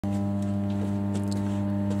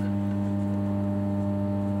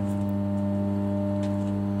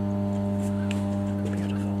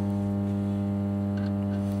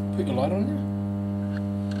bigger light on here?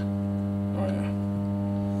 Oh yeah.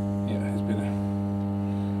 Yeah, it's better.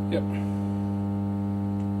 Yep.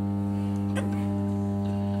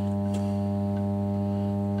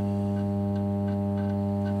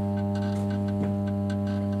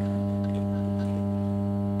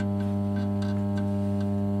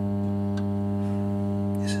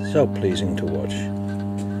 This is so pleasing to watch.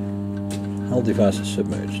 All devices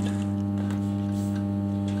submerged.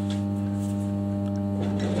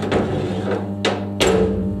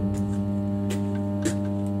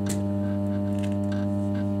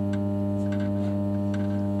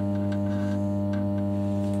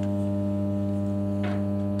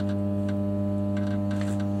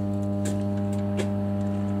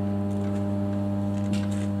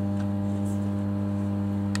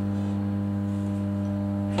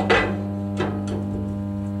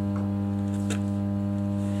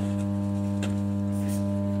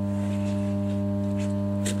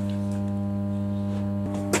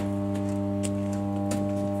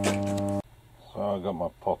 So I got my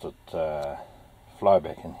potted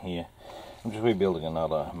flyback in here. I'm just rebuilding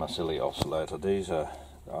another Mazilla oscillator. These are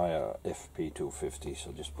IRFP250,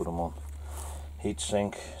 so just put them on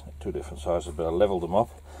heatsink, two different sizes, but I leveled them up.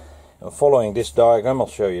 And following this diagram, I'll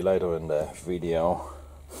show you later in the video.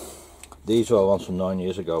 These were ones from 9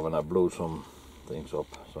 years ago when I blew some things up.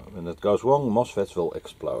 So when it goes wrong, MOSFETs will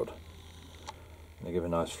explode. They give a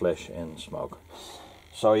nice flash and smoke.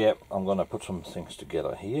 So yeah, I'm gonna put some things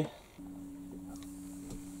together here.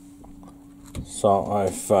 So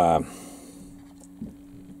I've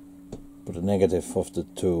put a negative of the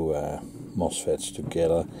two MOSFETs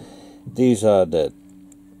together. These are the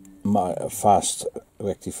fast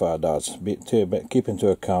rectifier darts. Keep into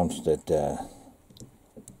account that the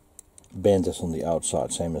bend is on the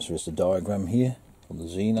outside, same as with the diagram here on the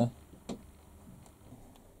Zener.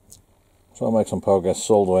 So I'll make some progress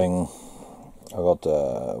soldering. I got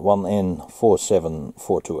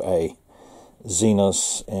 1N4742A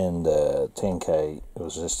Zeners and 10K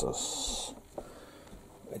resistors,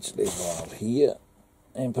 which they go out here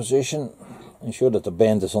in position. Ensure that the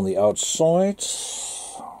band is on the outside.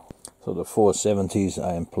 So the 470s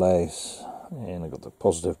are in place, and I got the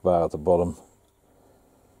positive bar at the bottom.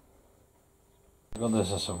 I got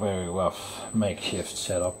this as a very rough makeshift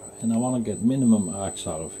setup, and I want to get minimum arcs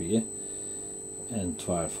out of here and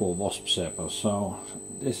try it for wasp zapper. So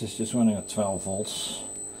this is just running at 12 volts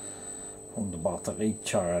from the battery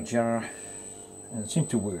charger, and it seemed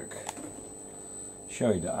to work.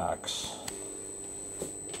 Show you the arcs.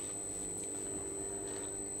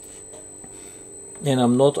 And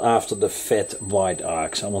I'm not after the fat white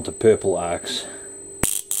arcs, I want the purple arcs.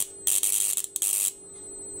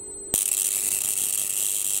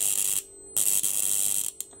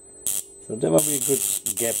 So that might be a good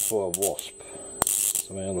gap for a wasp.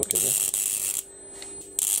 So when I look at it,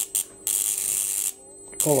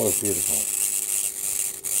 the color is beautiful.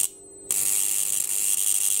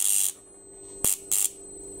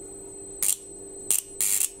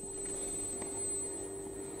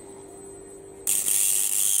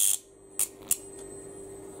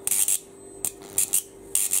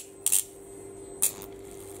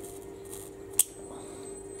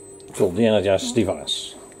 Cool, the energized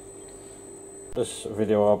device. This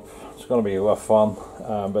video up, it's going to be a rough one,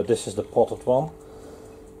 but this is the potted one,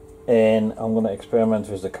 and I'm going to experiment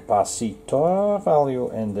with the capacitor value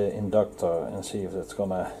and the inductor and see if it's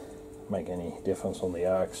going to make any difference on the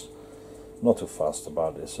arcs. Not too fast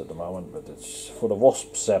about this at the moment, but it's for the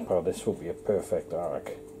wasp zapper. This will be a perfect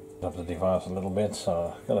arc. Up the device a little bit,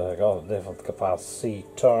 so I'm going to go different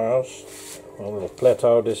capacitors. A little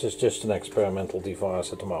plateau. This is just an experimental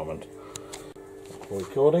device at the moment.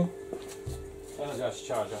 Recording. Energized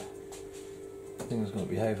charger. I think it's going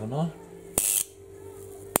to behave or not.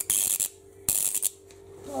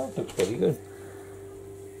 Oh, it looks pretty good.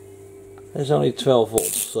 There's only 12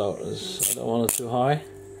 volts, so I don't want it too high.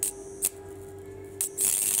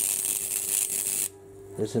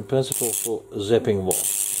 It's in principle for zapping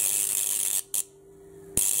wasps.